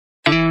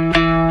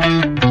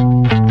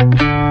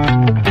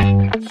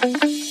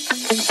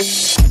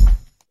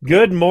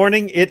Good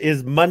morning. It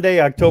is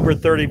Monday, October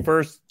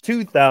 31st,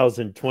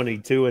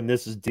 2022, and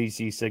this is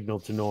DC Signal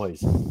to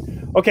Noise.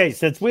 Okay,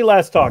 since we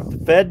last talked, the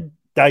Fed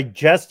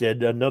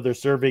digested another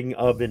serving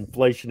of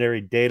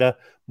inflationary data.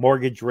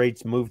 Mortgage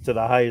rates moved to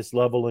the highest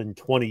level in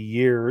 20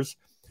 years.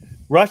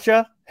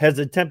 Russia has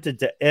attempted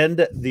to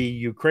end the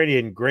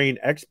Ukrainian grain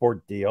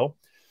export deal.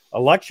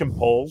 Election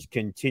polls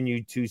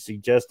continue to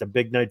suggest a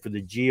big night for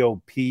the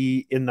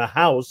GOP in the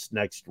House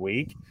next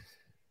week.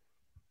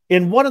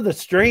 In one of the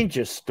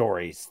strangest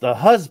stories, the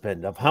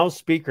husband of House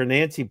Speaker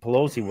Nancy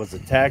Pelosi was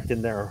attacked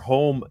in their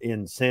home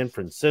in San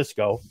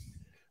Francisco.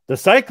 The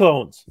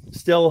Cyclones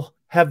still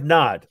have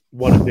not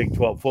won a Big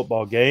 12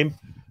 football game.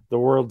 The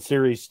World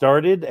Series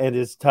started and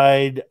is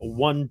tied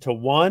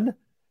 1-1.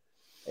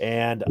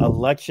 And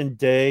Election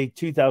Day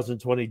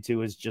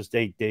 2022 is just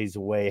 8 days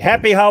away.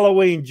 Happy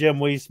Halloween, Jim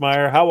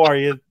Wiesmeyer. How are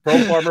you?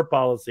 Pro Farmer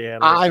Policy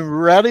Analyst. I'm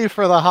ready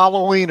for the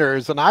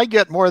Halloweeners, and I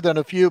get more than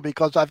a few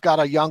because I've got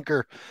a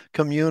younger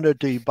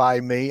community by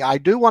me. I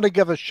do want to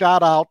give a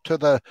shout out to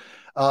the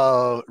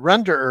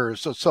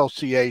Renderers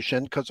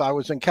Association because I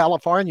was in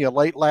California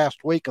late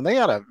last week and they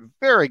had a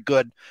very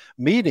good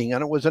meeting,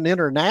 and it was an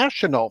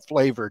international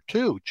flavor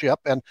too, Chip.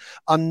 And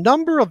a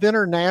number of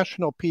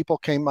international people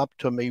came up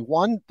to me,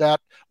 one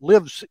that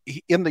lives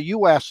in the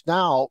U.S.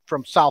 now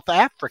from South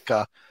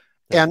Africa,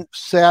 and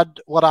said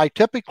what I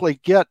typically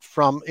get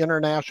from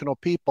international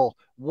people: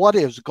 what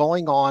is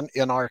going on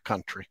in our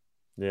country?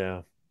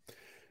 Yeah.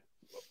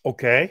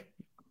 Okay.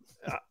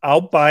 I'll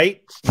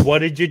bite. What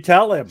did you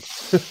tell him?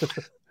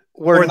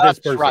 We're nuts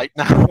right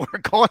now. We're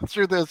going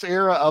through this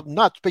era of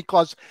nuts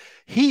because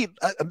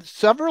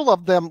several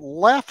of them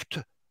left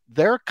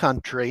their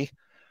country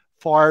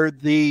for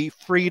the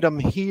freedom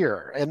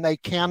here, and they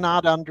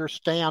cannot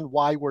understand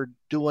why we're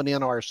doing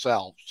it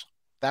ourselves.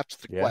 That's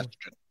the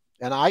question.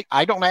 And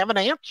I don't have an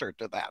answer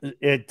to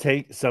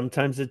that.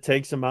 Sometimes it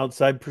takes some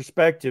outside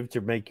perspective to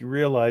make you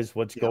realize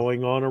what's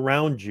going on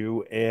around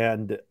you.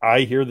 And I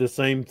hear the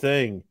same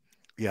thing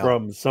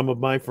from some of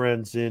my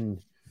friends in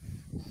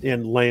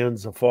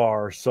lands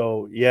afar.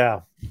 So yeah.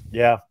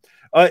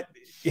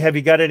 Have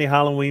you got any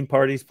Halloween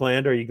parties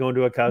planned? Are you going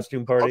to a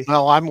costume party?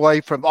 No, I'm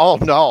away from. Oh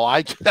no,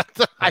 I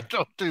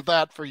don't do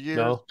that for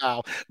years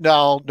now.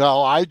 No,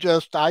 I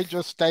just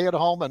stay at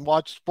home and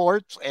watch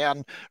sports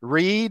and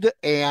read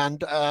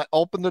and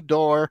open the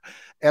door.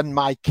 And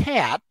my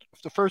cat,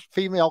 the first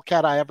female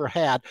cat I ever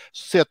had,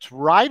 sits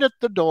right at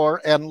the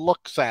door and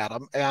looks at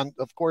them. And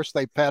of course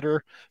they pet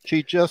her.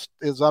 She just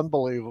is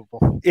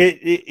unbelievable.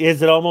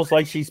 Is it almost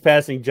like she's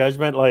passing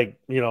judgment, like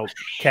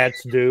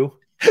cats do?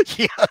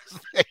 Yes,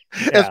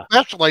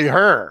 especially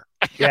her.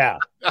 Yeah,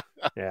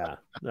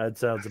 that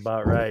sounds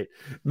about right.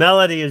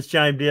 Melody has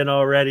chimed in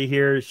already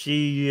here.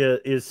 She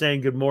is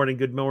saying good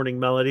morning,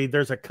 Melody.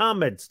 There's a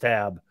comments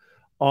tab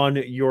on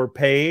your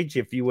page.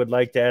 If you would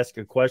like to ask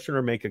a question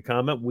or make a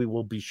comment, we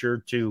will be sure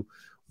to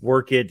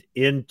work it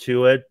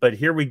into it. But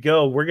here we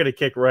go. We're going to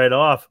kick right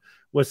off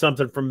with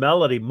something from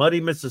Melody.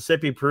 Muddy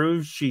Mississippi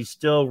proves she's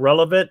still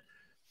relevant.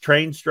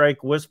 Train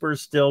strike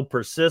whispers still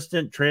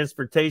persistent.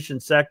 Transportation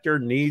sector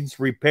needs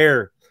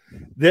repair.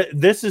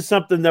 This is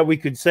something that we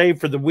could say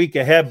for the week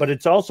ahead, but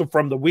it's also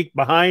from the week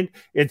behind.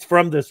 It's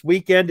from this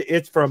weekend.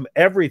 It's from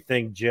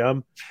everything,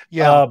 Jim.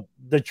 Yeah.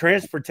 The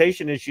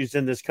transportation issues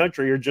in this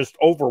country are just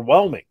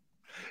overwhelming.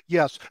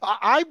 Yes.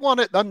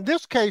 In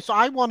this case,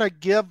 I want to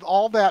give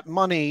all that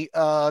money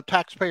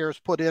taxpayers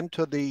put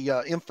into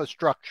the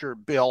infrastructure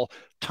bill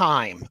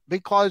time,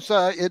 because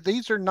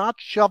these are not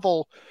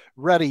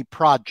shovel-ready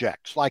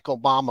projects like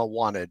Obama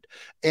wanted.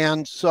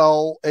 And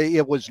so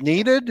it was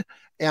needed,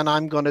 and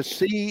I'm going to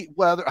see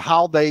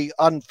how they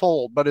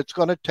unfold, but it's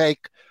going to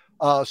take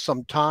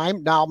some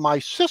time. Now, my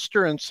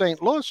sister in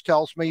St. Louis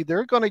tells me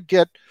they're going to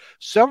get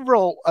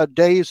several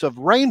days of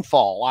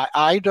rainfall.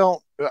 I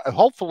don't.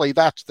 Hopefully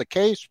that's the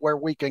case where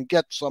we can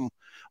get some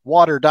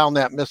water down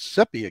that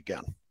Mississippi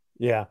again.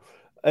 Yeah.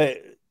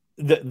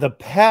 The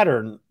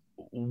pattern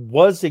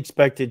was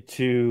expected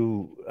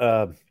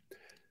to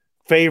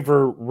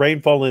favor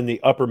rainfall in the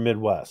upper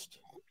Midwest,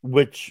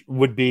 which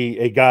would be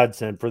a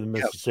godsend for the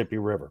Mississippi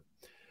River.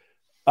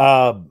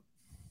 But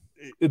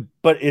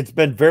it's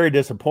been very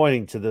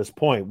disappointing to this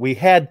point. We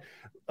had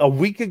a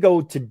week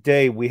ago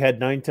today, we had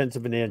 9/10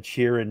 of an inch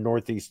here in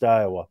Northeast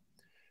Iowa,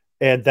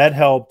 and that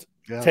helped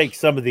take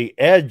some of the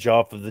edge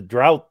off of the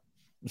drought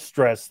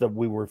stress that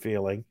we were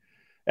feeling.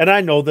 And I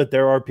know that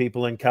there are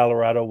people in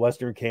Colorado,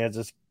 Western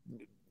Kansas,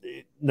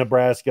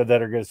 Nebraska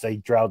that are going to say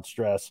drought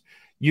stress.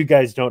 You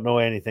guys don't know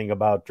anything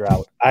about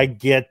drought. I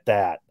get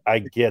that.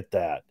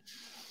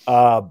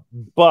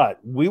 But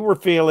we were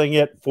feeling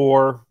it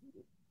for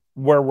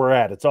where we're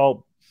at. It's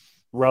all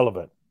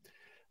relevant.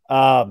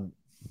 But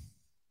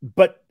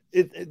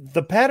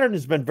the pattern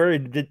has been very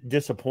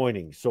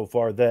disappointing so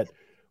far, that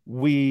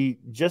we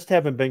just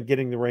haven't been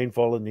getting the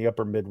rainfall in the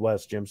upper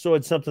Midwest, Jim. So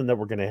it's something that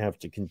we're going to have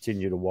to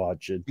continue to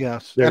watch.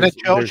 Yes. And it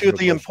shows you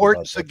the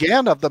importance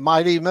again of the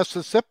mighty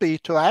Mississippi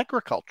to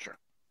agriculture.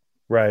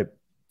 Right.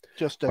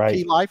 Just a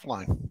key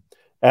lifeline.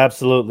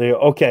 Absolutely.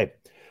 Okay.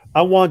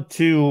 I want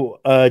to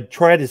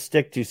try to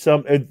stick to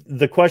some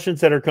the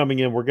questions that are coming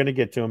in. We're going to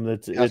get to them.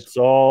 It's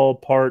all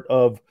part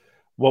of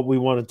what we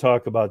want to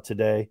talk about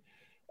today.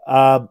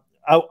 I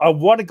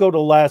want to go to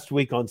last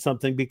week on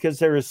something because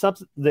there is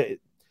something that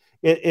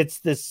it's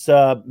this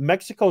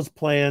Mexico's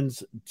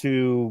plans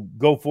to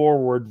go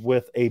forward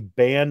with a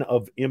ban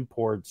of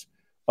imports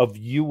of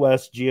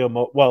U.S.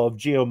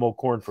 GMO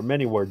corn from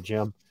anywhere,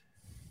 Jim.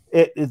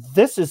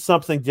 This is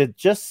something that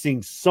just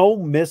seems so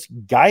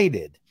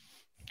misguided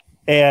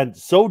and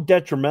so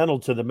detrimental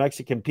to the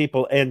Mexican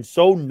people and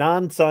so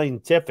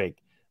non-scientific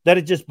that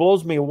it just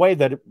blows me away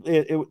that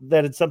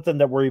that it's something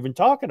that we're even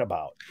talking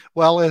about.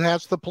 Well, it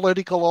has the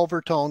political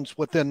overtones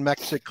within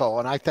Mexico,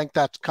 and I think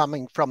that's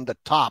coming from the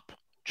top,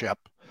 Chip.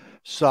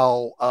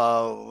 So,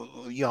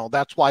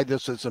 that's why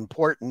this is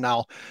important.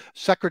 Now,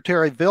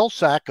 Secretary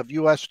Vilsack of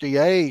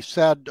USDA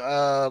said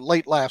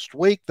late last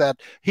week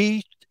that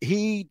he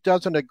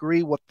doesn't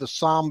agree with the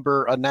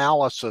somber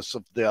analysis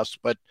of this,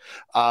 but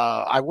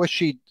I wish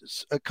he'd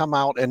come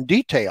out and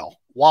detail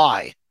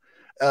why.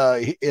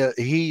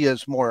 He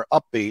is more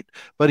upbeat,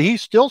 but he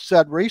still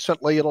said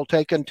recently it'll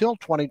take until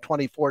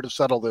 2024 to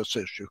settle this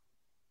issue.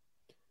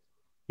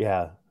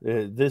 Yeah,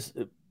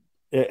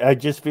 I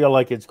just feel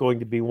like it's going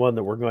to be one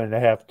that we're going to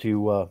have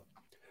to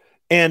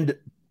and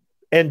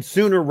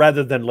sooner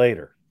rather than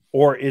later,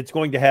 or it's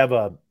going to have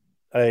an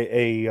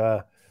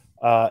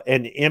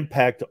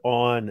impact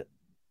on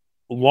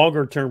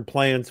longer term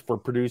plans for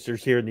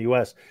producers here in the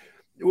U.S.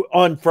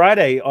 On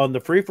Friday on the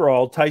Free for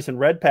All, Tyson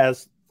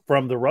Redpath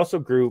from the Russell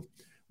Group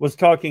was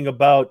talking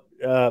about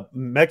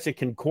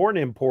Mexican corn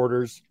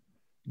importers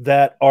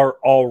that are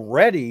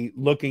already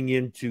looking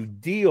into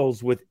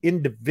deals with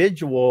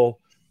individual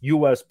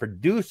U.S.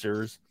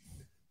 producers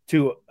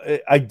to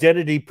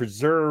identity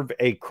preserve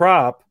a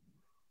crop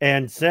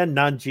and send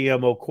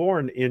non-GMO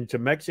corn into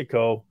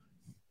Mexico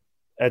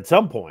at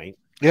some point.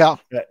 Yeah.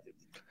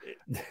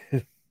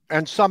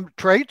 And some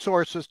trade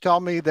sources tell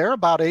me they're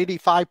about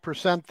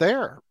 85%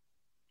 there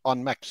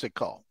on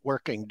Mexico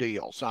working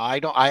deals. Now,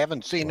 I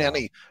haven't seen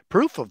any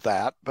proof of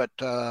that, but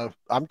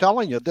I'm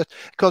telling you this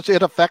because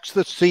it affects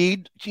the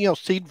seed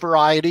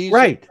varieties,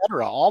 right, et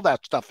cetera, all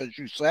that stuff, as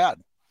you said.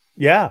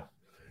 Yeah.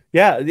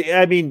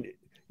 I mean,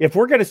 if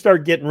we're going to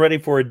start getting ready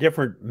for a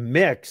different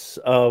mix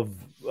of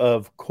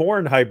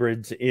corn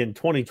hybrids in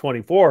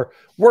 2024,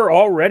 we're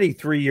already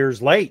 3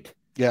 years late.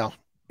 Yeah,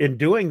 in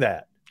doing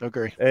that.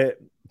 Agree.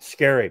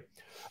 Scary.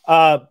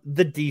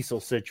 The diesel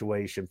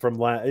situation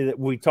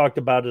we talked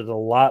about it a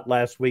lot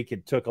last week.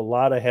 It took a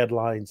lot of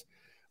headlines,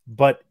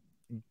 but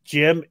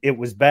Jim, it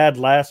was bad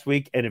last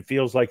week, and it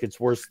feels like it's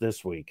worse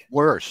this week.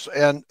 Worse,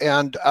 and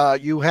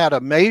you had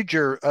a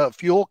major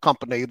fuel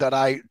company that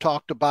I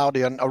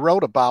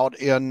wrote about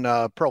in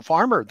Pro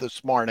Farmer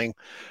this morning.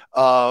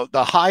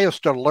 The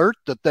highest alert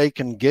that they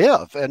can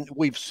give, and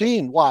we've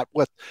seen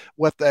with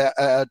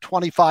a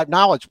 25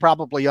 now. It's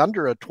probably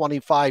under a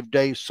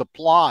 25-day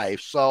supply.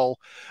 So,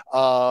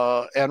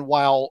 and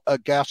while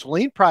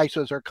gasoline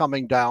prices are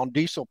coming down,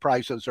 diesel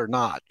prices are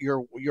not.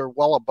 You're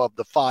well above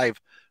the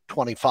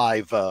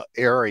 525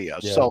 area.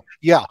 Yeah. So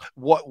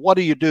what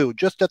do you do?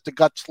 Just at the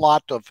gut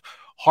slot of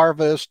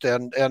harvest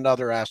and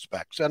other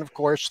aspects, and of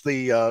course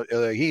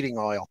the heating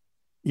oil.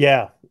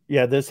 Yeah,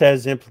 this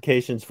has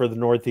implications for the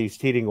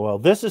Northeast heating oil.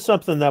 This is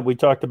something that we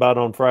talked about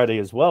on Friday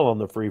as well on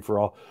the Free for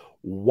All.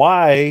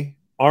 Why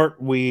are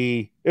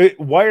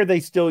they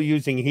still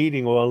using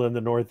heating oil in the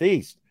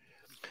Northeast?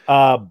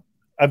 I've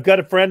got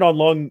a friend on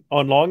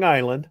Long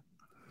Island,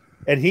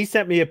 and he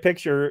sent me a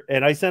picture,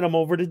 and I sent him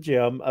over to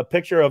Jim, a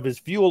picture of his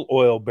fuel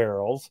oil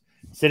barrels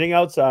sitting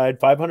outside,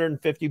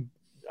 550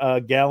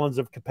 gallons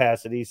of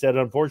capacity. He said,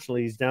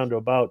 unfortunately, he's down to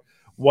about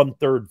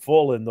 1/3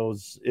 full in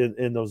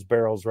those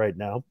barrels right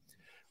now.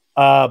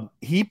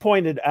 He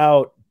pointed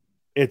out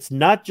it's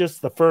not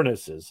just the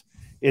furnaces,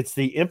 it's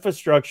the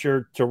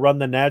infrastructure to run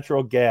the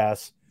natural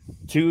gas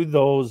to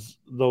those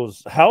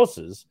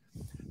houses.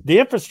 The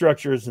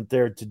infrastructure isn't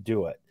there to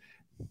do it.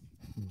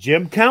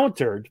 Jim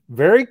countered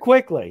very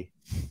quickly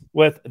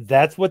with,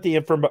 that's what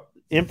the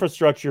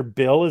infrastructure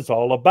bill is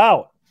all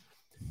about.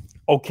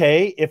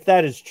 Okay, if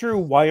that is true,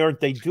 why aren't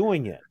they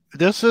doing it?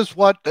 This is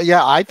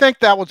I think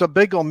that was a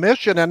big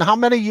omission. And how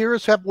many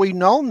years have we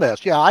known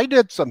this? Yeah, I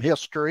did some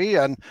history,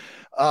 and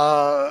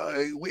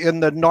in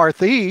the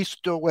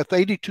Northeast, with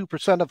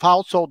 82% of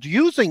households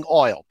using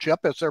oil, Chip,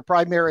 as their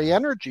primary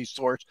energy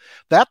source,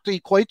 that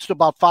equates to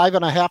about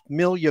 5.5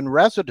 million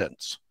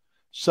residents.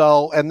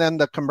 So, and then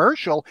the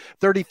commercial,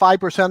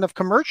 35% of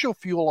commercial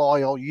fuel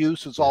oil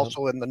use is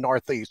also in the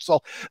Northeast.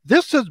 So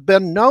this has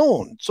been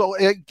known. So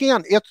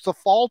again, it's the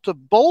fault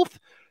of both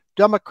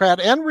Democrat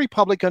and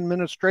Republican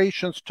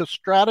administrations to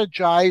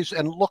strategize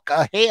and look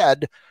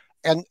ahead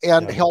and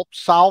help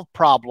solve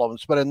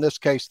problems. But in this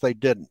case, they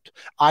didn't.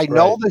 I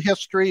know the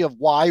history of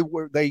why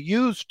they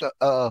used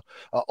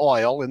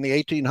oil in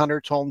the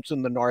 1800s. Homes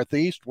in the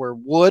Northeast were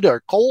wood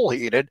or coal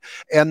heated.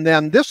 And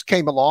then this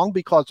came along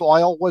because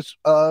oil was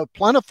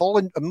plentiful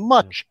and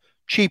much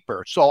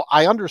cheaper. So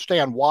I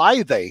understand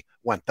why they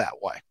went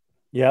that way.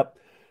 Yep.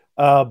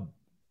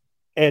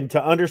 and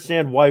to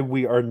understand why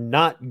we are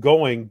not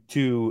going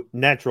to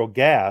natural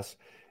gas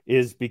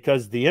is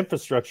because the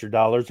infrastructure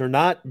dollars are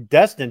not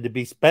destined to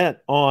be spent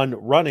on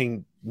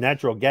running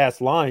natural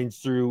gas lines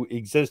through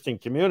existing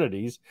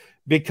communities,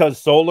 because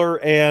solar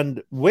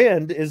and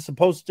wind is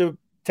supposed to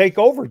take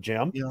over,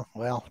 Jim. Yeah,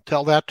 well,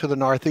 tell that to the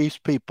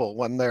Northeast people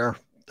when they're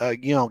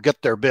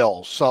get their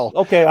bills. So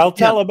okay, I'll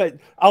tell them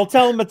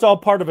it's all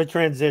part of a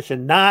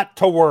transition. Not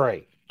to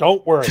worry.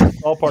 Don't worry.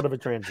 It's all part of a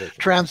transition.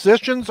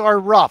 Transitions are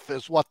rough,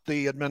 is what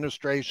the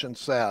administration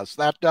says.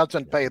 That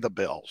doesn't pay the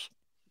bills.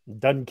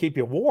 Doesn't keep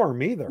you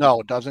warm either.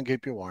 No, it doesn't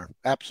keep you warm.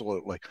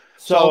 Absolutely.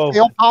 So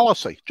failed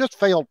policy, just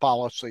failed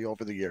policy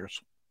over the years.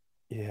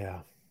 Yeah.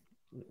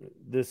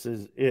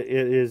 It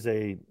is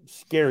a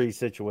scary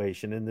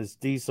situation. And this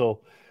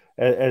diesel,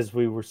 as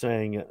we were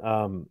saying,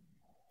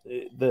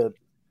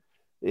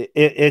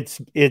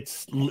 it's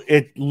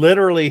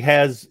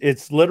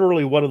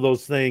literally one of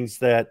those things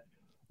that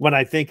when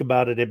I think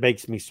about it, it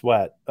makes me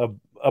sweat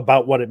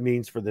about what it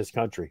means for this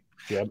country.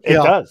 Yeah, it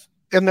does.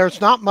 And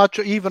there's not much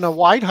even a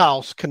White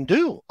House can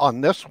do on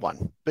this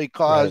one,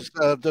 because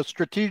the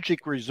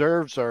strategic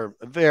reserves are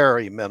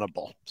very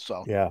minimal.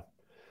 So yeah.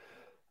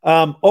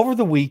 Over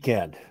the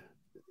weekend,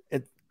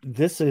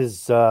 this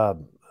is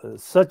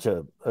such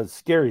a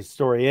scary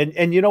story,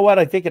 and you know what?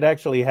 I think it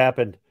actually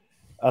happened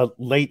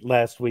late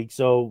last week,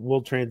 so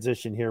we'll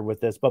transition here with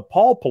this. But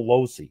Paul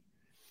Pelosi,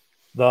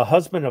 the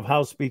husband of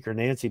House Speaker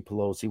Nancy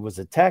Pelosi, was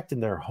attacked in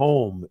their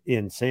home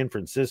in San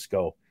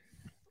Francisco.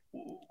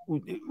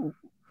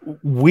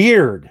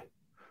 Weird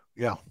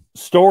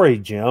story,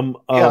 Jim.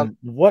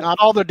 What? Not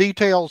all the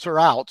details are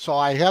out, so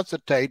I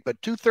hesitate.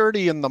 But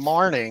 2:30 in the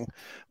morning,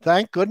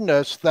 thank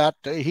goodness that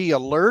he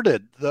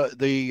alerted the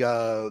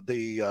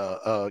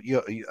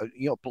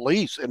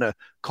police in a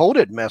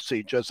coded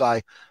message, as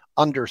I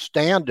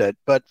understand it.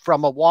 But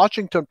from a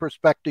Washington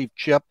perspective,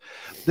 Chip,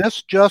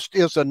 this just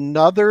is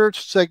another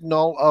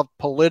signal of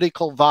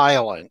political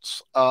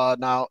violence.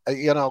 Now,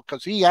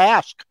 because he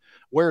asked,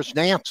 "Where's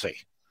Nancy?"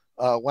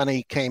 When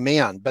he came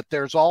in, but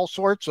there's all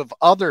sorts of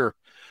other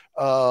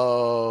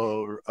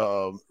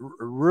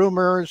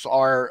rumors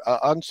or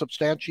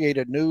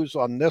unsubstantiated news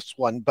on this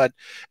one, but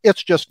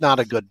it's just not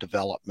a good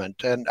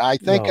development. And I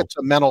think it's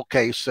a mental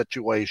case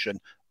situation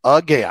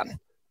again.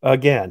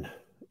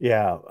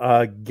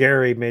 Yeah.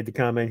 Gary made the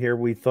comment here.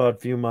 We thought a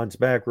few months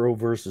back Roe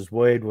versus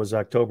Wade was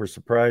October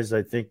surprise.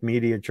 I think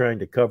media trying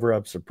to cover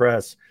up,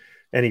 suppress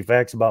any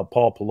facts about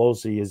Paul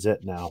Pelosi is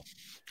it now.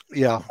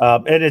 Yeah.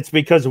 And it's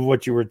because of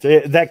what you were,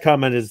 that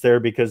comment is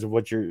there because of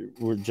what you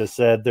were just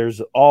said.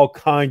 There's all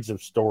kinds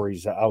of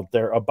stories out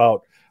there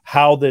about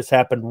how this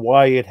happened,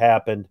 why it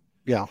happened.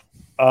 Yeah.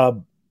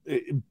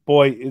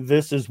 Boy,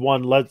 this is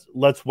one.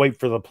 Let's wait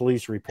for the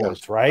police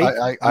reports,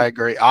 right? I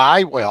agree.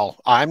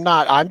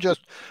 I'm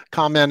just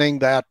commenting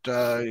that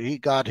he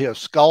got his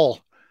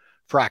skull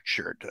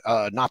fractured,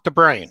 not the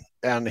brain.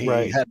 And he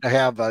had to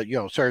have,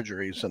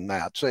 surgeries and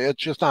that. So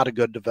it's just not a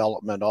good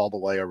development all the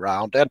way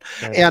around. And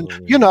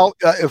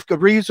if the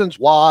reasons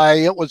why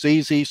it was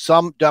easy,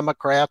 some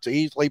Democrats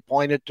easily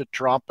pointed to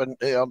Trump, and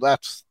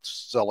that's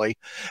silly.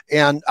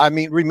 And I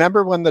mean,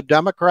 remember when the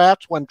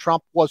Democrats, when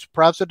Trump was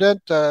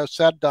president,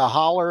 said to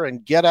holler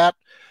and get at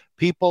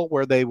people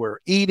where they were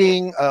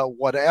eating,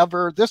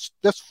 whatever. This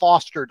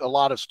fostered a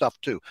lot of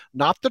stuff too.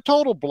 Not the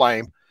total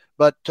blame,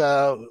 but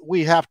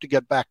we have to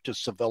get back to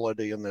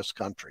civility in this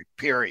country,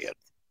 period.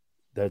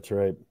 That's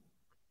right.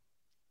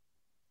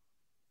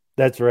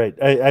 That's right.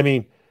 I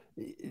mean,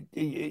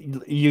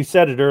 you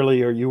said it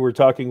earlier. You were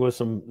talking with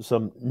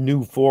some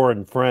new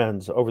foreign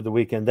friends over the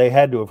weekend. They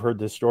had to have heard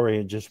this story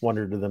and just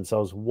wondered to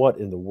themselves, what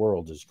in the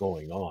world is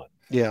going on?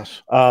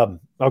 Yes.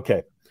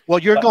 Okay. Well,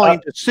 you're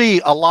going to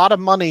see a lot of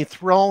money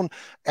thrown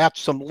at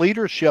some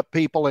leadership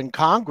people in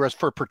Congress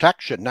for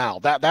protection now.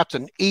 That's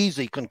an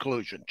easy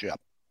conclusion, Chip.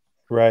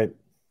 Right.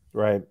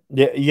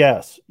 Yeah.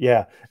 Yes.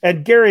 Yeah.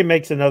 And Gary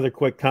makes another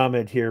quick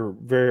comment here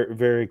very,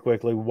 very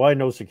quickly. Why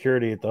no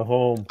security at the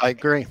home? I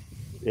agree.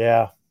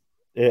 Yeah.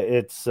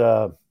 It's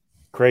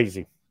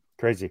crazy.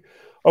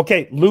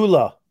 Okay.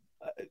 Lula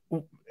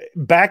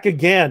back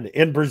again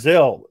in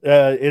Brazil.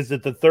 Is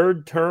it the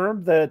third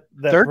term that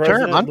third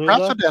term,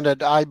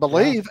 unprecedented, Lula? I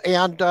believe.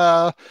 Yeah. And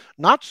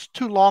not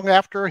too long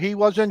after he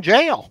was in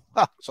jail.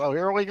 So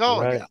here we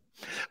go again.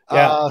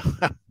 Yeah.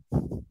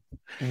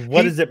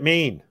 What does it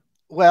mean?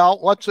 Well,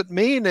 what's it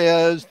mean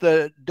is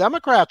the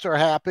Democrats are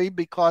happy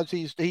because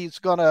he's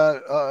going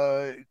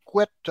to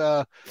quit,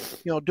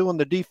 doing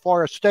the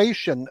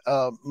deforestation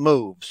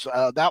moves.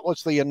 That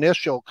was the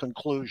initial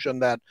conclusion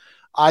that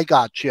I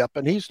got, Chip.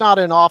 And he's not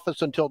in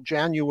office until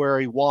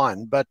January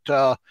 1. But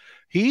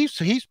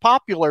he's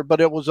popular,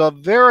 but it was a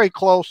very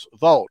close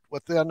vote,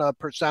 within a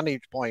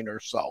percentage point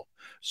or so.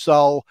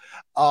 So,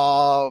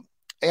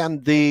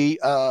 and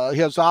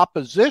his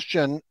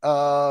opposition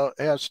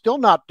has still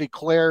not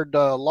declared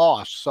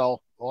loss, so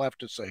we'll have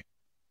to see.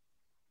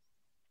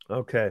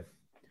 Okay.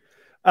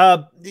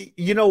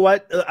 You know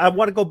what? I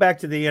want to go back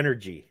to the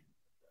energy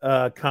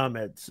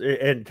comments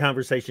and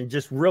conversation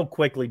just real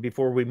quickly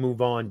before we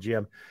move on,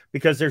 Jim,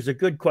 because there's a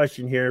good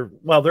question here.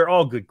 Well, they're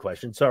all good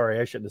questions. Sorry,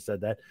 I shouldn't have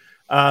said that.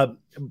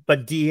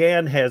 But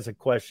Deanne has a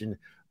question.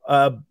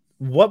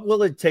 What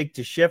will it take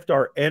to shift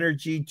our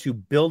energy to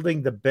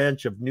building the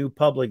bench of new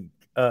public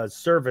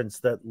servants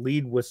that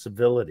lead with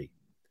civility?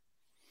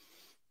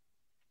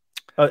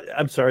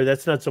 I'm sorry,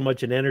 that's not so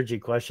much an energy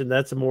question.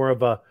 That's more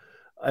of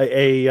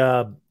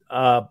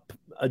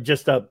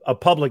just a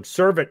public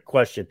servant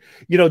question.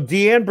 You know,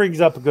 Deanne brings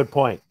up a good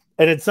point,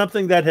 and it's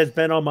something that has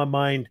been on my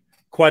mind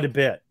quite a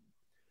bit.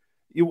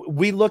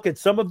 We look at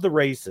some of the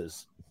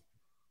races,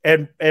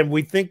 and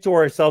we think to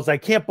ourselves, I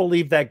can't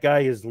believe that guy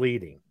is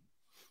leading,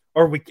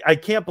 or I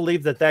can't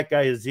believe that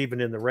guy is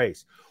even in the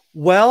race.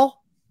 Well,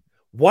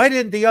 why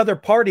didn't the other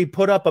party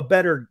put up a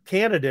better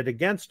candidate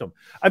against him?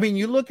 I mean,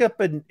 you look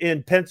up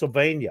in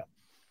Pennsylvania,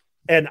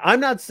 and I'm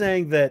not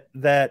saying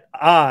that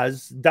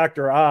Oz,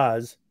 Dr.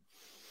 Oz,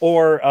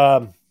 or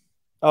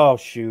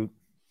Arizona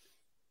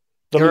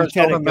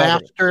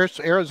Masters,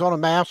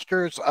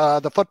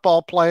 the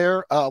football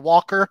player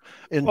Walker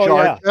in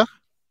Georgia.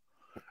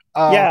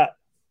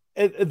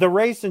 The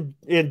race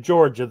in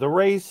Georgia, the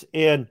race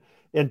in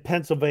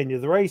Pennsylvania,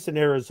 the race in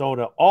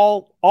Arizona,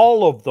 all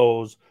of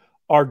those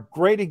are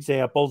great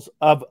examples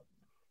of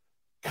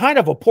kind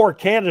of a poor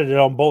candidate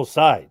on both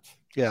sides.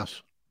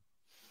 Yes.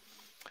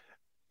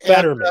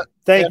 Fetterman.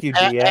 Thank you,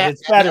 Deanne.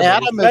 It's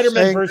Fetterman. It's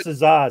Fetterman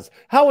versus Oz.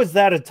 How is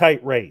that a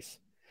tight race?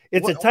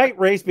 It's a tight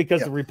race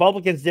because the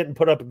Republicans didn't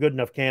put up a good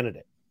enough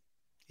candidate.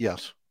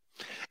 Yes.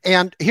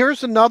 And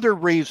here's another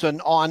reason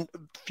on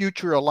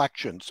future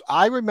elections.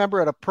 I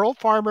remember at a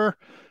pro-farmer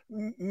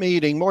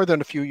meeting more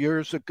than a few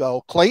years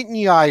ago, Clayton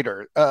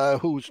Yiter,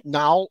 who's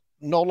now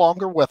no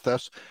longer with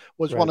us,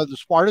 was one of the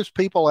smartest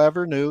people I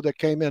ever knew that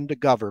came into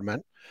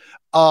government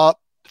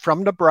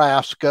from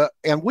Nebraska.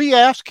 And we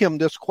asked him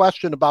this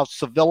question about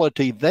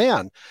civility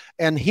then.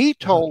 And he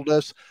told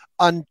us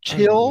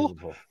until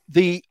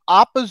the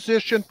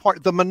opposition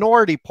part, the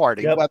minority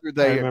party, whether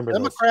they are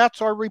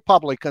Democrats or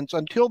Republicans,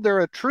 until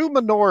they're a true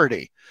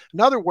minority. In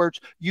other words,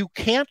 you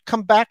can't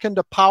come back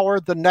into power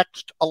the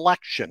next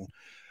election.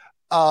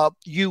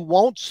 You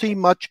won't see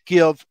much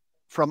give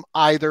from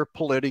either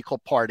political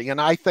party.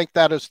 And I think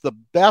that is the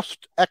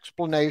best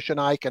explanation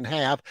I can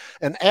have.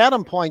 And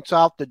Adam points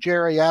out the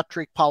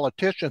geriatric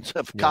politicians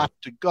have got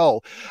to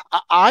go.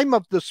 I'm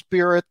of the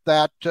spirit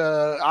that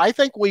I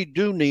think we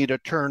do need a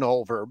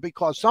turnover,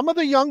 because some of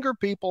the younger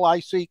people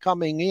I see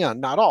coming in,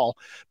 not all,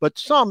 but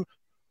some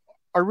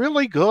are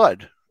really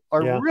good,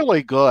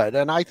 really good.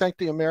 And I think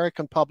the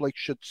American public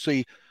should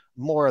see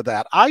more of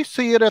that. I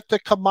see it at the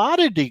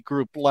commodity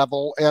group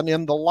level and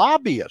in the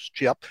lobbyist,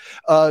 Chip.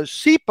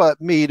 CEPA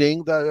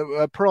meeting,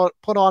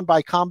 put on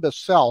by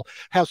Combicel,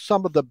 has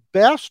some of the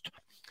best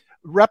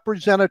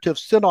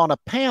representatives sit on a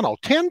panel,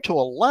 10 to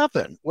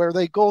 11, where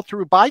they go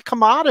through by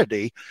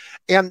commodity,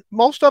 and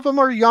most of them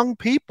are young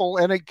people,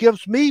 and it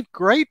gives me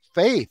great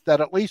faith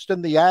that at least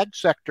in the ag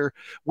sector,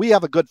 we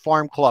have a good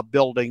farm club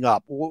building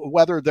up,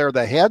 whether they're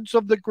the heads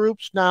of the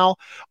groups now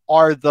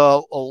or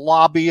the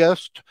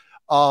lobbyist.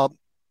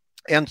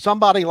 And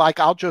somebody like,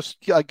 I'll just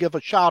give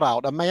a shout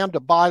out, Amanda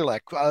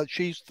Bilek.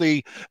 She's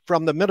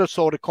from the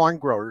Minnesota Corn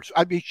Growers.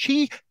 I mean,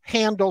 she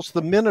handles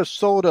the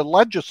Minnesota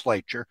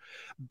legislature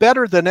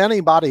better than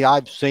anybody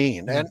I've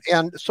seen.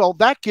 And so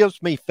that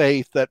gives me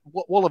faith that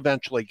we'll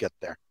eventually get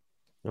there.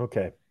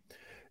 Okay.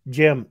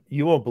 Jim,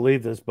 you won't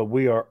believe this, but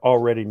we are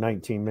already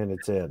 19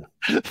 minutes in.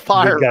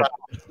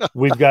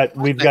 We've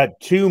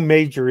got two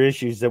major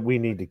issues that we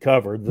need to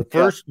cover. The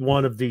first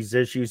one of these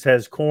issues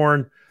has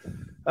corn,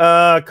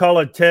 call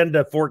it 10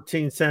 to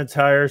 14 cents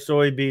higher,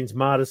 soybeans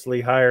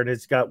modestly higher, and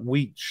it's got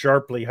wheat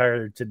sharply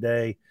higher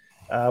today.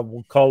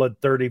 We'll call it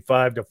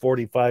 35 to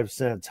 45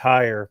 cents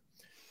higher.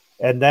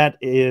 And that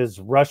is,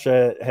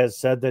 Russia has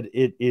said that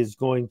it is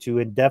going to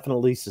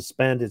indefinitely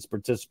suspend its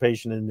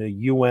participation in the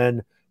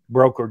UN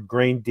brokered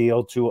grain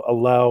deal to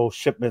allow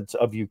shipments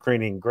of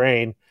Ukrainian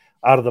grain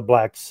out of the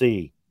Black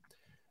Sea.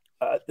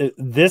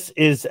 This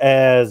is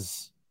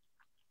as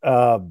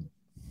the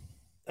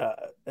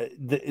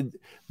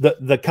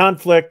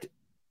conflict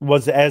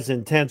was as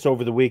intense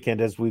over the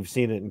weekend as we've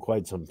seen it in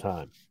quite some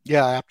time.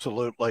 Yeah,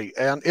 absolutely.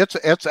 And it's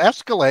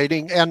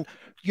escalating. And,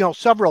 you know,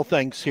 several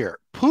things here.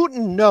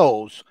 Putin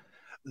knows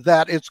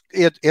that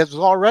it has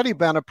already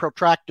been a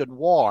protracted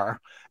war,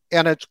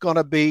 and it's going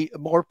to be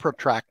more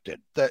protracted.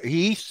 That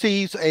he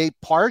sees a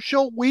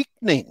partial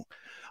weakening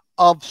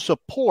of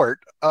support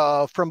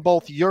from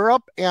both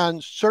Europe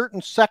and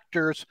certain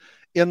sectors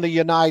in the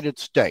United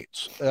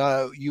States.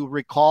 You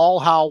recall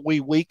how we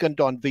weakened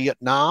on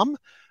Vietnam,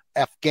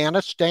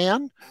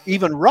 Afghanistan,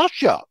 even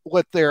Russia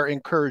with their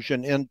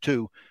incursion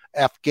into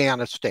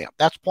Afghanistan.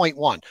 That's point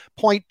one.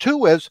 Point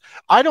two is,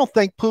 I don't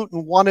think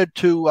Putin wanted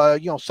to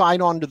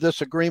sign on to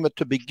this agreement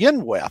to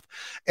begin with.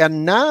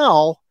 And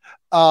now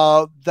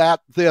that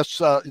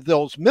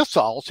those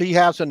missiles, he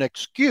has an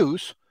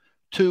excuse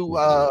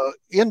to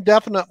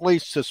indefinitely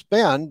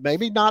suspend,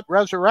 maybe not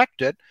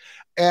resurrect it,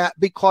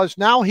 because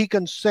now he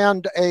can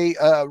send a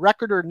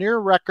record or near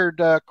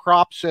record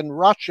crops in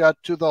Russia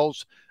to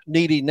those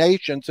needy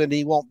nations, and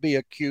he won't be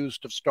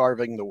accused of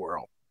starving the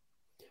world.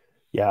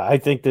 Yeah, I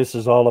think this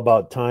is all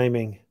about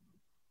timing.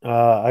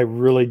 I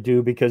really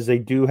do, because they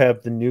do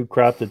have the new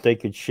crop that they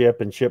could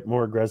ship and ship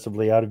more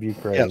aggressively out of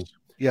Ukraine. Yes,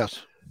 yes.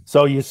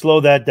 So you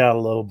slow that down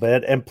a little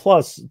bit. And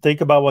plus,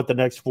 think about what the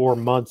next 4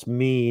 months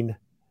mean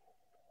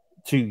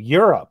to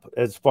Europe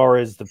as far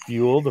as the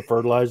fuel, the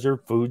fertilizer,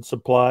 food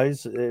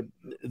supplies.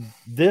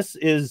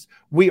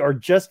 We are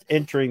just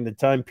entering the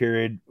time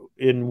period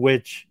in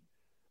which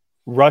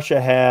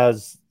Russia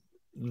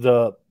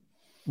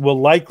will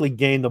likely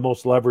gain the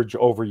most leverage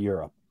over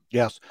Europe.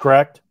 Yes.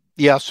 Correct?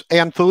 Yes,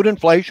 and food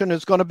inflation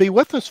is going to be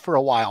with us for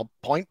a while,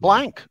 point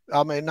blank.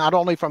 I mean, not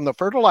only from the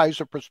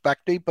fertilizer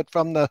perspective, but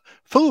from the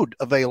food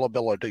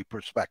availability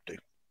perspective.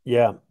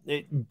 Yeah.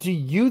 Do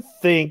you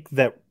think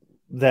that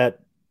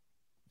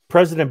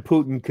President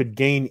Putin could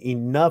gain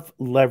enough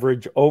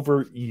leverage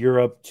over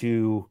Europe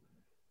to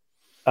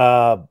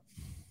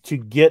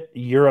get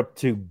Europe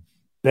to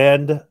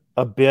bend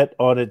a bit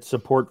on its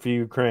support for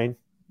Ukraine?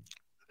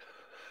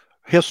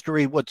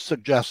 History would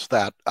suggest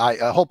that. I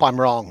hope I'm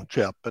wrong,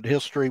 Chip, but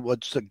history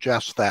would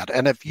suggest that.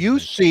 And if you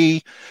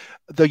see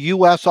the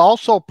U.S.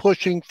 also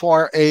pushing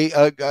for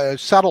a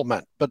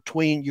settlement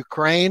between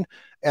Ukraine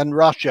and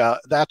Russia,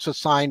 that's a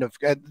sign of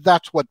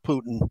that's what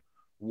Putin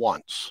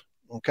wants.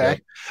 Okay.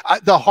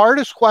 Yep. The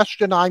hardest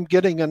question I'm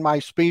getting in my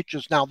speech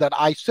is now that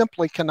I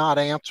simply cannot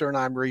answer, and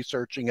I'm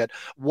researching it.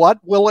 What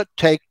will it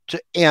take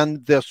to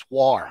end this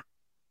war?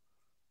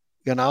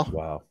 You know?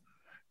 Wow.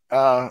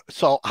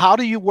 So how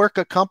do you work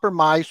a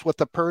compromise with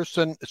the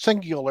person,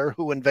 singular,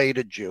 who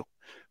invaded you?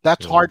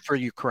 That's hard for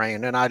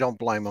Ukraine, and I don't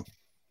blame them.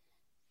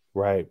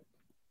 Right.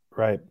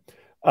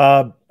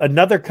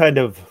 Another kind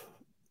of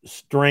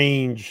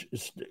strange,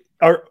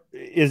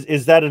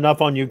 is that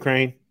enough on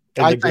Ukraine?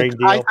 I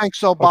think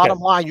so. Bottom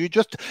line,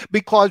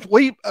 because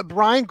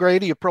Brian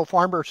Grady of Pro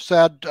Farmer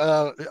said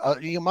a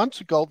few months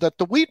ago that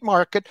the wheat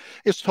market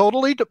is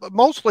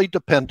mostly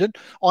dependent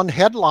on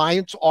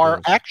headlines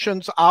or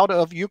actions out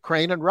of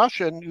Ukraine and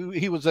Russia, and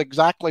he was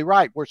exactly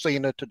right. We're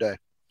seeing it today.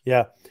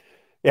 Yeah,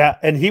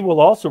 and he will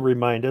also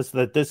remind us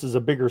that this is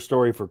a bigger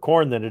story for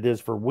corn than it is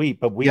for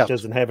wheat, but wheat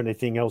doesn't have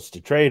anything else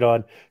to trade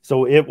on,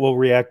 so it will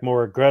react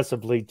more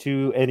aggressively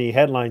to any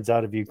headlines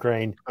out of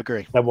Ukraine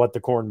than what the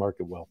corn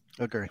market will.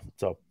 Agree.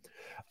 So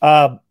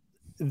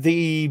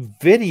the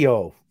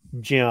video,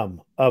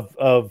 Jim,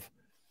 of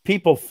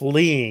people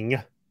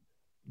fleeing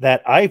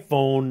that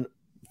iPhone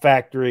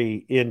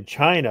factory in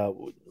China,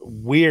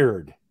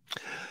 weird.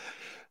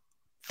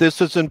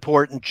 This is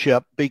important,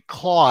 Chip,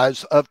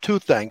 because of two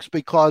things.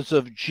 Because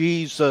of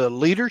Xi's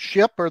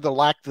leadership or the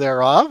lack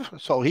thereof.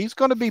 So he's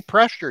going to be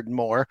pressured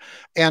more.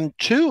 And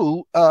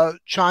two,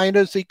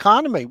 China's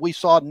economy. We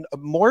saw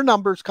more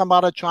numbers come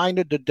out of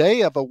China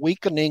today of a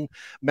weakening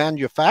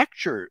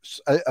manufacturing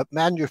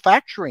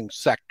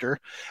sector.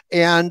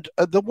 And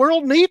the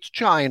world needs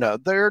China.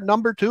 They're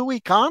number 2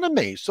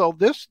 economy. So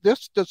this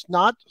does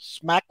not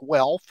smack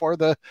well for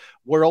the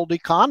world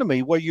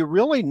economy, where you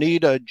really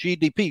need a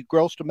GDP,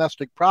 gross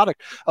domestic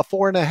product, of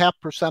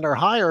 4.5% or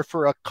higher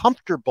for a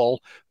comfortable,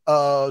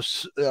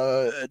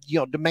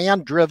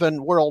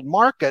 demand-driven world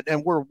market,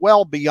 and we're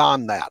well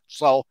beyond that.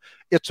 So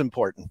it's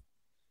important.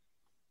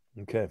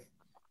 Okay.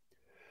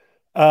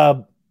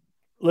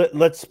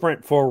 Let's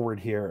sprint forward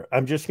here.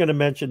 I'm just going to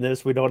mention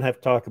this. We don't have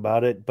to talk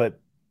about it, but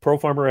Pro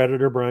Farmer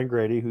editor Brian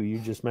Grady, who you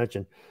just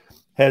mentioned,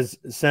 has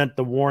sent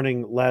the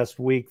warning last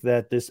week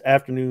that this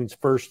afternoon's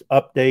first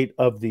update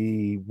of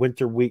the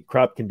winter wheat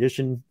crop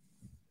condition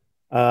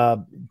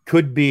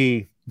could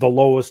be the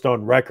lowest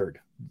on record,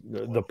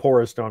 the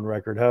poorest on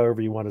record,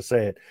 however you want to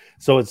say it.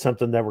 So it's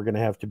something that we're going to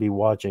have to be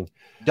watching.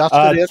 Dust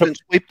it in and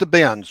sweep the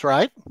bins,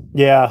 right?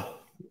 Yeah,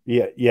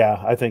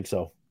 I think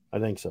so.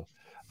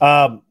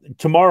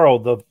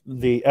 Tomorrow,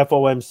 the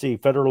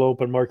FOMC, Federal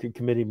Open Market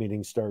Committee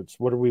meeting starts.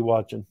 What are we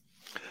watching?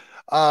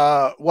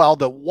 Well,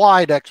 the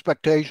wide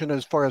expectation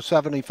is for a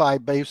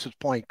 75 basis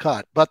point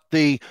cut, but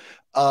the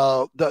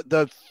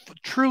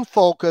true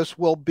focus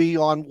will be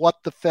on what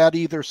the Fed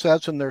either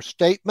says in their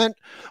statement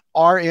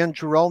or in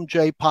Jerome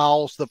J.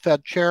 Powell's, the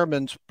Fed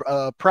chairman's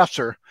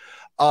presser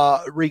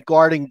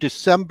regarding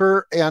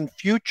December and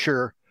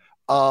future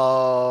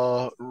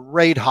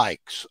rate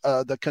hikes.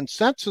 The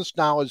consensus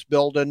now is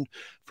building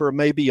for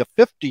maybe a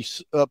 50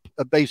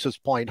 basis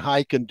point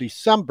hike in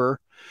December,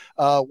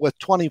 with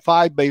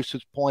 25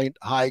 basis point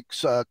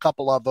hikes, a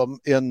couple of them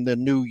in the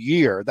new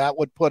year. That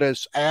would put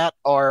us at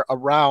or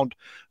around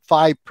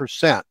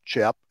 5%,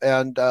 Chip,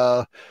 and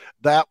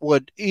that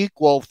would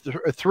equal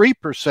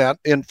 3%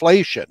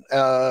 inflation,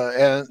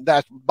 and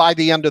that's by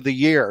the end of the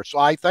year. So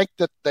I think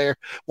that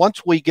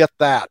once we get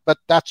that, but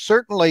that's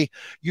certainly,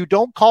 you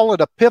don't call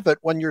it a pivot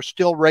when you're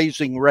still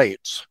raising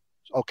rates,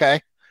 okay?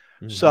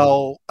 Mm-hmm.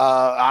 So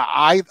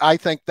I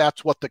think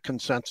that's what the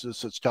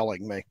consensus is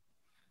telling me.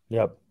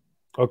 Yep.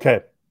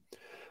 Okay.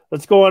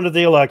 Let's go on to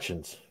the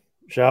elections,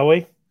 shall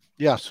we?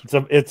 Yes.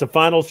 It's a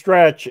final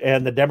stretch,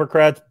 and the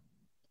Democrats,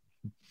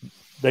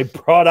 they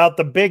brought out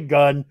the big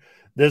gun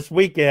this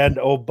weekend.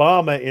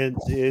 Obama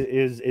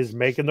is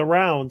making the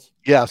rounds.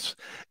 Yes,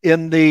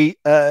 in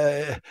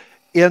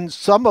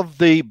some of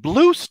the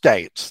blue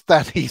states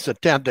that he's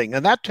attending,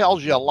 and that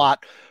tells you a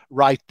lot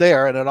right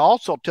there. And it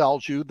also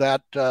tells you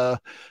that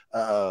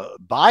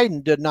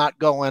Biden did not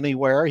go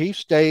anywhere. He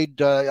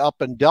stayed up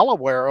in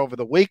Delaware over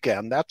the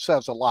weekend. That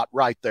says a lot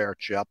right there,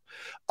 Chip.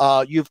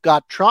 You've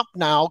got Trump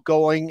now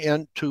going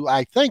into,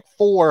 I think,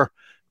 4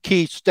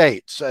 key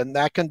states, and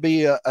that can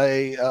be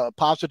a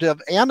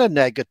positive and a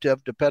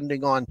negative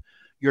depending on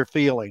your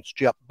feelings,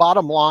 Chip.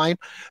 Bottom line,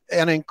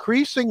 an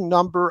increasing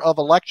number of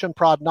election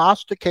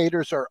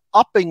prognosticators are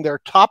upping their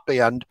top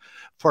end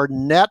for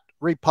net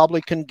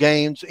Republican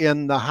gains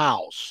in the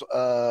House,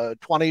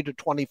 20 to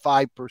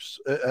 25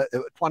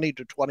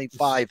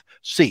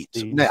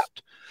 seats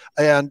net.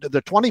 And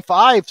the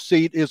 25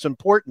 seat is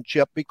important,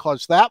 Chip,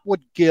 because that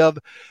would give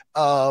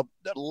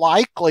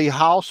likely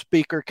House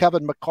Speaker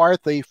Kevin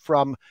McCarthy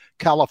from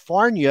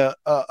California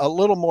a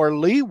little more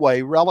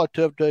leeway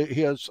relative to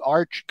his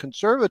arch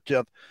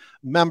conservative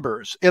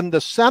members. In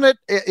the Senate,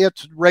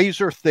 it's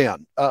razor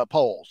thin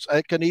polls.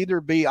 It can either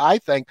be, I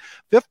think,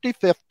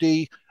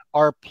 50-50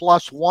 or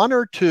plus 1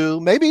 or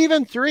 2, maybe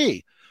even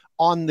 3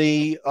 on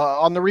the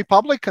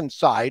Republican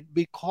side,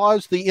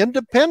 because the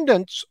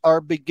independents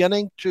are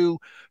beginning to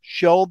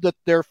show that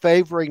they're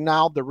favoring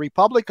now the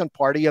Republican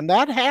Party, and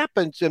that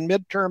happens in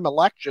midterm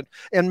election,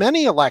 in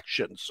many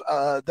elections,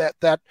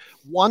 that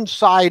one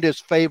side is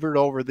favored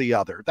over the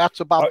other.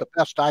 That's about the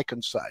best I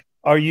can say.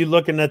 Are you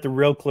looking at the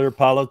Real Clear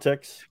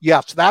Politics?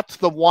 Yes, that's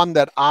the one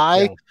that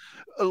I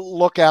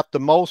look at the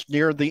most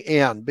near the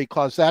end,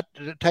 because it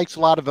takes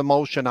a lot of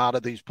emotion out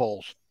of these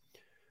polls.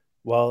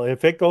 Well,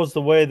 if it goes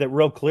the way that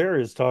Real Clear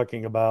is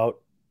talking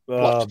about,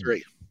 plus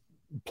 3.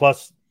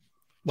 Plus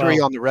 3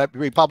 on the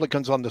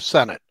Republicans on the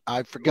Senate.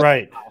 I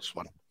forget the House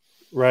one.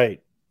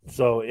 Right.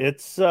 So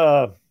it's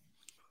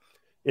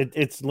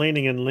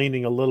leaning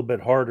a little bit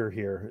harder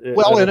here.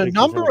 Well, in a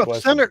number of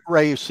Senate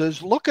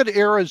races, look at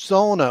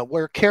Arizona,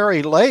 where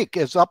Kari Lake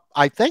is up,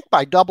 I think,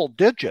 by double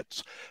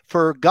digits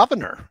for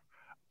governor.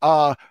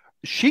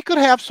 She could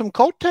have some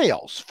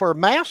coattails for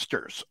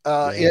Masters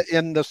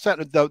in the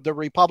Senate, the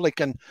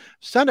Republican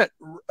Senate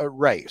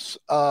race.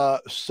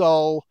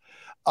 So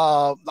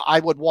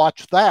I would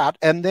watch that.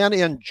 And then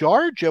in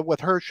Georgia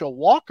with Herschel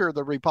Walker,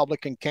 the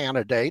Republican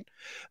candidate,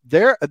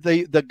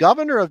 the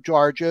governor of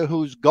Georgia,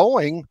 who's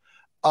going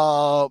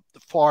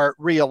for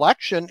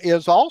re-election,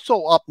 is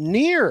also up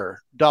near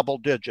double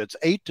digits,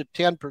 8 to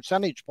 10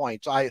 percentage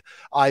points, I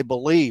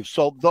believe.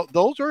 So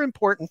those are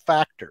important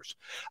factors.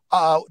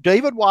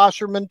 David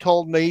Wasserman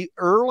told me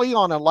early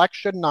on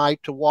election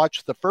night to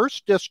watch the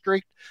 1st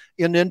district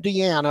in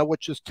Indiana,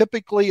 which is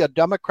typically a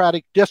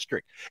Democratic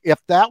district. If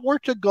that were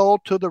to go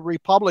to the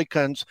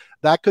Republicans,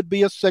 that could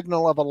be a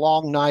signal of a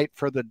long night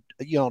for the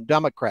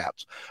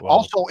Democrats. Wow.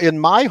 Also, in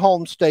my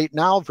home state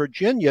now,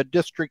 Virginia,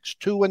 districts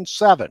 2 and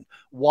 7,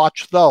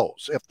 watch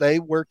those. If they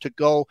were to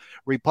go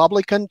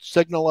Republican,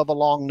 signal of a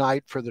long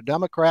night for the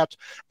Democrats.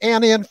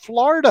 And in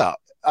Florida,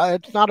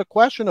 it's not a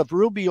question of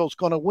Rubio's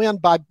going to win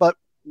but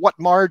what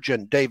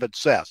margin, David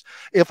says.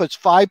 If it's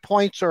 5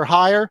 points or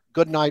higher,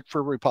 good night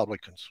for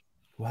Republicans.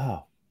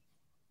 Wow.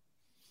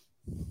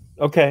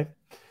 Okay.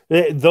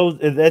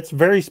 That's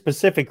very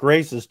specific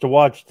races to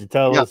watch to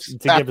tell us, to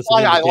give us an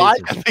indication. I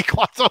like it,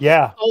 because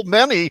there's so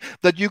many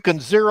that you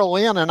can zero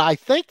in. And I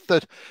think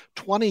the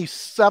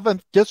 27th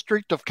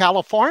District of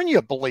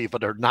California, believe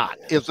it or not,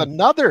 is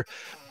another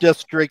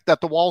district that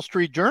the Wall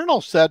Street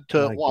Journal said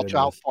to watch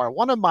out for.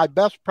 One of my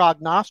best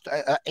prognostic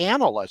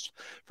analysts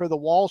for the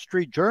Wall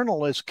Street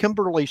Journal is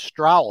Kimberly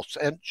Strauss.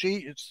 And she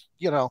is,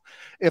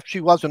 if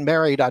she wasn't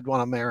married, I'd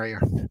want to marry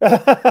her.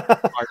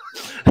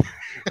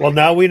 Well,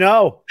 now we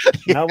know.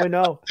 Now we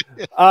know.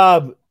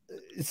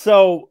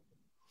 So,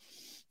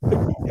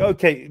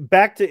 okay,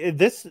 back to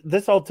this.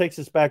 This all takes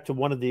us back to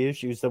one of the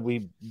issues that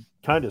we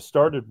kind of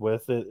started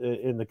with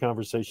in the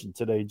conversation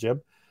today,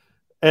 Jim.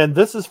 And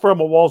this is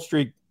from a Wall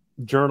Street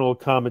Journal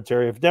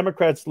commentary. If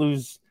Democrats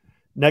lose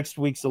next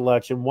week's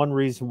election, one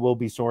reason will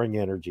be soaring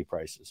energy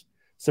prices.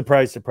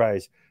 Surprise,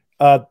 surprise.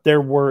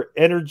 There were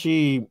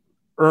energy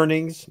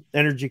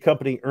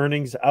company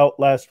earnings out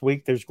last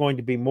week. There's going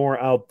to be more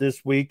out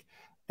this week.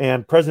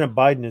 And President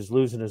Biden is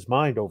losing his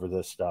mind over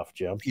this stuff,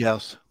 Jim.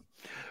 Yes.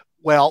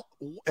 Well,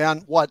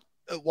 and what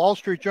Wall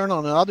Street Journal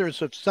and others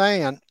have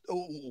saying,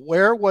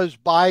 where was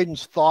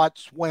Biden's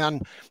thoughts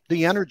when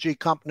the energy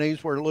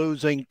companies were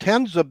losing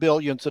tens of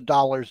billions of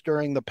dollars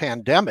during the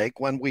pandemic,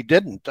 when we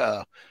didn't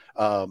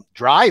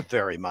drive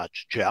very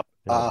much, Chip?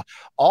 Yeah.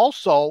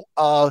 Also,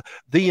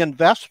 the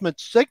investment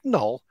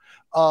signal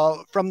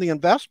from the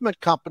investment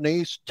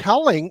companies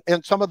telling,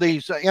 and some of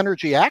these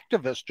energy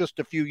activists just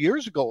a few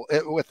years ago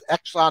with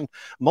Exxon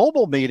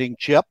Mobil meeting,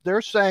 Chip,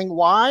 they're saying,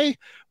 why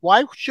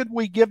should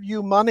we give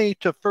you money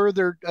to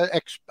further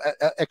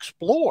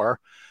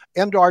explore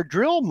and or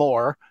drill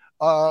more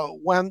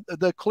when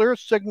the clear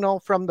signal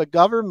from the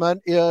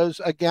government is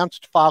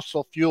against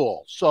fossil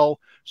fuels. So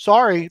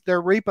sorry,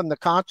 they're reaping the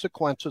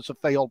consequences of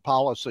failed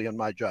policy, in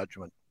my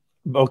judgment.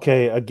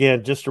 Okay,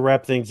 again, just to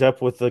wrap things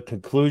up with the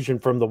conclusion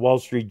from the Wall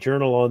Street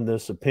Journal on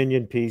this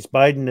opinion piece,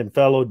 Biden and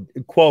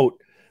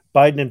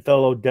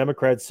fellow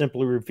Democrats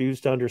simply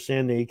refuse to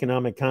understand the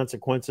economic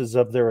consequences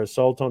of their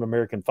assault on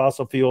American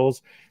fossil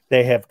fuels.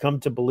 They have come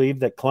to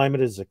believe that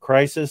climate is a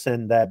crisis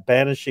and that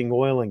banishing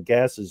oil and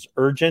gas is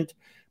urgent,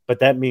 but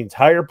that means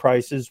higher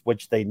prices,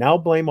 which they now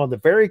blame on the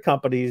very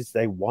companies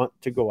they want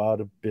to go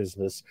out of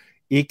business.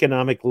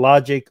 Economic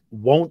logic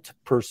won't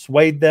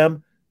persuade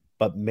them,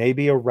 but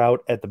maybe a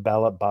route at the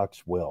ballot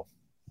box will.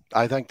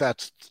 I think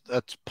that's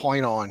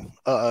point on,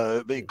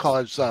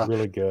 because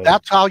really good.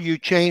 That's how you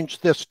change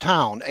this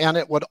town. And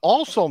it would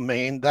also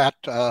mean that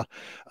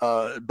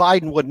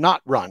Biden would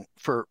not run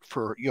for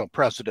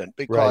president,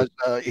 because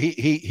right.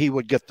 He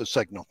would get the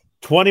signal.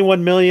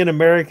 21 million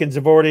Americans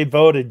have already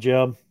voted,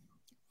 Jim.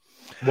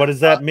 What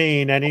does that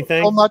mean?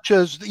 Anything?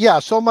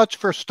 So much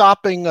for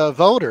stopping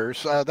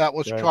voters. That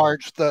was right.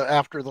 Charged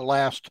after the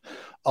last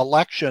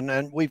election,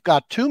 and we've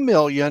got 2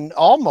 million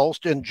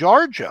almost in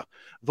Georgia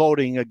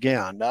voting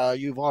again.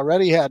 You've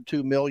already had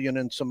 2 million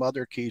in some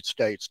other key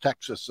states,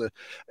 Texas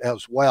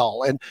as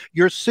well. And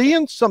you're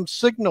seeing some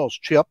signals,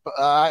 Chip.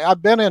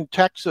 I've been in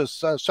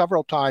Texas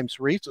several times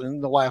recently in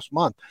the last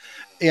month,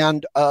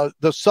 and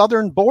the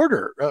southern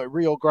border,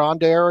 Rio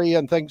Grande area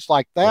and things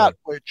like that, right.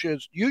 Which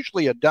is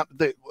usually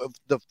the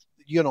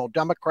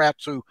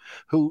Democrats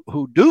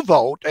who do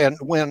vote and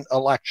win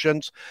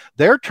elections,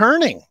 they're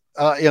turning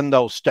in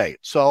those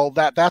states. So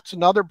that's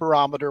another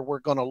barometer we're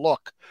going to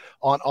look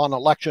on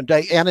election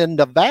day. And in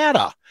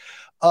Nevada,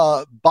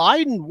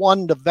 Biden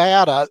won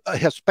Nevada, a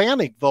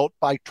Hispanic vote,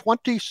 by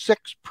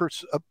 26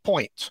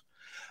 points.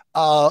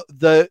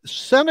 The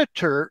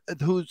senator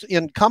who's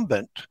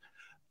incumbent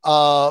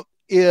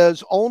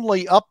is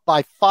only up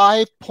by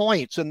 5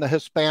 points in the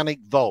Hispanic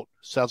vote.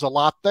 Says a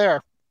lot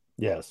there.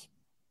 Yes.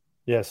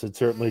 Yes, it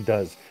certainly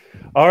does.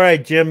 All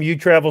right, Jim, you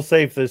travel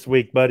safe this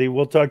week, buddy.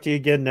 We'll talk to you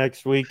again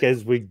next week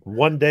as we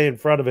one day in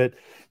front of it.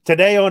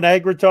 Today on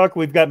AgriTalk,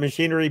 we've got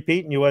Machinery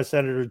Pete and U.S.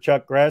 Senator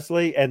Chuck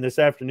Grassley, and this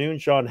afternoon,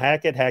 Sean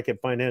Hackett, Hackett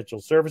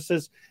Financial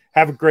Services.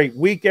 Have a great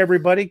week,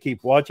 everybody.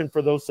 Keep watching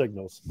for those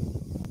signals.